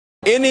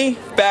Any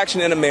faction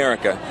in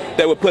America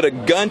that would put a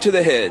gun to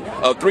the head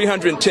of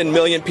 310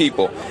 million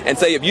people and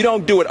say, if you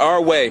don't do it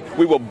our way,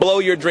 we will blow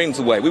your dreams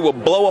away. We will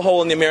blow a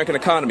hole in the American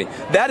economy.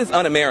 That is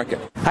un-American.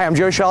 Hi, I'm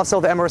Joe Shaw,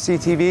 still with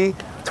MRCTV.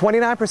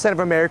 29% of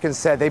Americans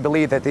said they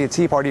believe that the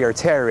Tea Party are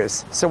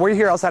terrorists. So we're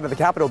here outside of the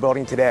Capitol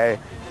building today,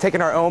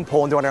 taking our own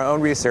poll and doing our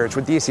own research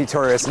with DC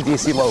tourists and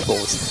DC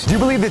locals. Do you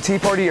believe the Tea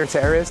Party are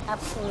terrorists?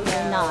 Absolutely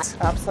not.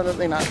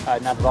 Absolutely not.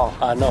 Not at all.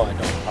 No, I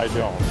don't. I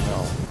don't,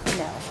 no.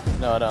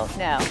 No, I don't.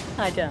 No,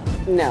 I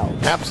don't. No.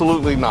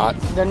 Absolutely not.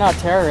 They're not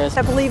terrorists.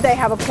 I believe they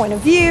have a point of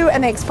view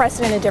and they express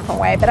it in a different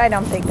way, but I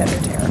don't think that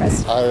they're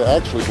terrorists. I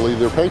actually believe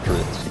they're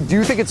patriots. Do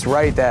you think it's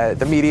right that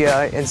the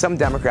media and some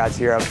Democrats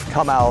here have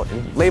come out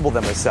and labeled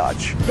them as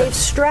such? They've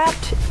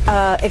strapped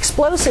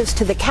explosives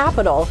to the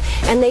Capitol,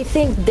 and they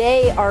think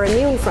they are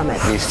immune from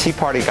it. These Tea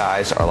Party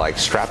guys are like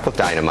strapped with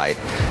dynamite,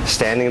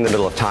 standing in the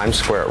middle of Times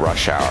Square at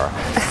rush hour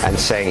and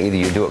saying either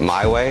you do it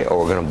my way or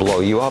we're going to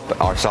blow you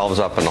up, ourselves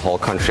up, and the whole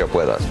country up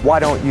with us. Why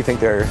don't you think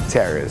they're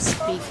terrorists?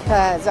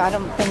 Because I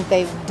don't think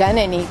they've done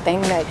anything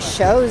that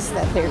shows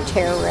that they're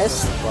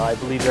terrorists. Well, I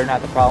believe they're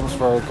not the problems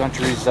for our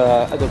country's,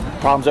 the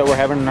problems that we're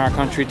having in our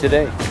country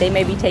today. They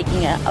may be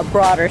taking a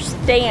broader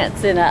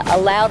stance and a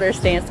louder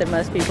stance than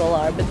most people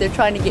are, but they're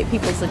trying to get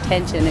people's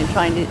attention and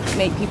trying to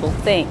make people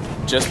think.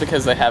 Just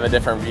because they have a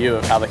different view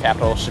of how the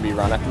Capitol should be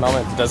run at the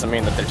moment doesn't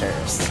mean that they're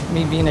terrorists.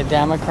 Me being a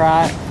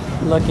Democrat,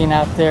 looking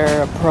at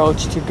their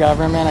approach to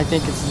government, I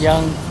think it's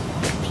young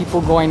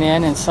people going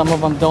in, and some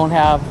of them don't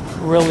have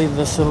really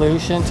the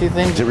solution to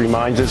things. It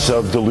reminds us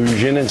of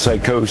delusion and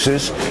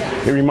psychosis.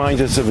 It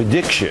reminds us of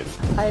addiction.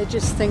 I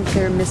just think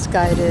they're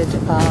misguided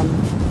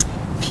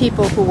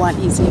people who want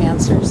easy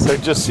answers. They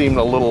just seem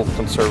a little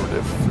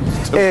conservative.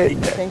 I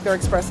think they're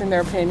expressing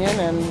their opinion,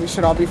 and we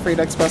should all be free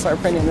to express our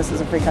opinion. This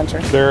is a free country.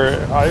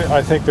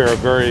 I think they're a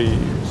very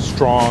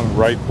strong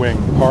right-wing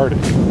party,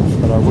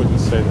 but I wouldn't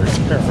say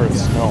they're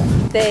terrorists, no.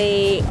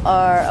 They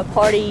are a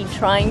party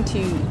trying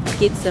to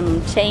get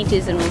some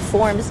changes and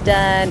reforms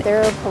done.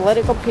 They're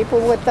political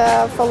people with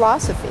a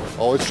philosophy.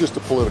 Oh, it's just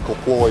a political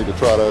ploy to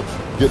try to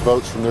get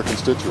votes from their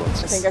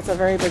constituents. I think it's a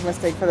very big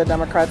mistake for the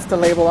Democrats to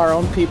label our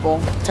own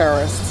people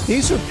terrorists.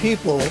 These are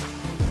people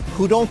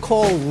who don't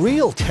call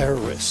real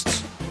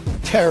terrorists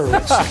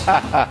terrorists.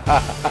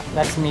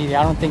 That's me.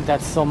 I don't think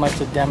that's so much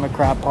a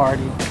Democrat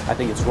party. I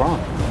think it's wrong.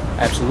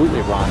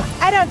 Absolutely wrong.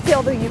 I don't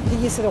feel the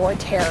use of the word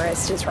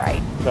terrorist is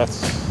right.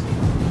 That's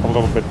a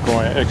little bit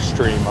going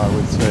extreme, I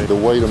would say. The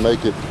way to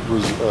make it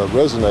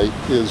resonate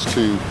is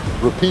to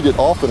repeat it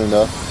often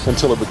enough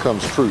until it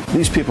becomes true.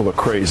 These people are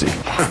crazy.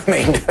 I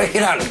mean,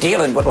 you're not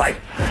dealing with like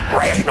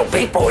rational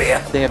people here.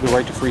 They have the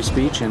right to free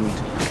speech, and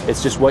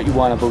it's just what you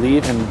want to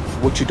believe and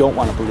what you don't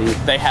want to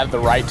believe. They have the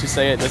right to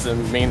say it,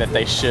 doesn't mean that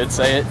they should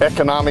say it.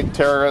 Economic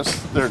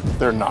terrorists,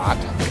 they're not,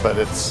 but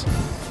it's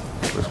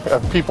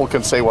people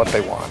can say what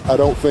they want. I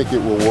don't think it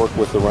will work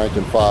with the rank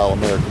and file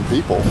American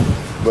people,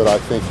 but I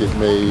think it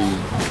may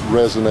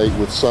resonate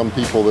with some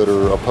people that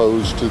are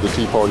opposed to the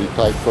Tea Party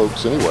type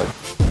folks anyway.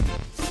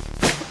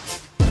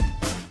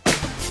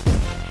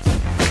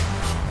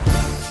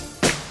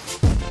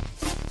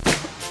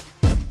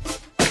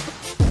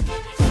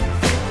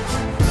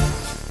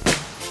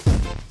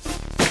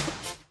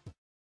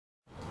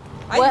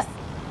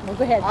 Well,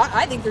 go ahead.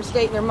 I think they're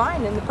stating their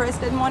mind and the press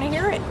doesn't want to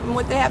hear it. And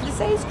what they have to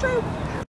say is true.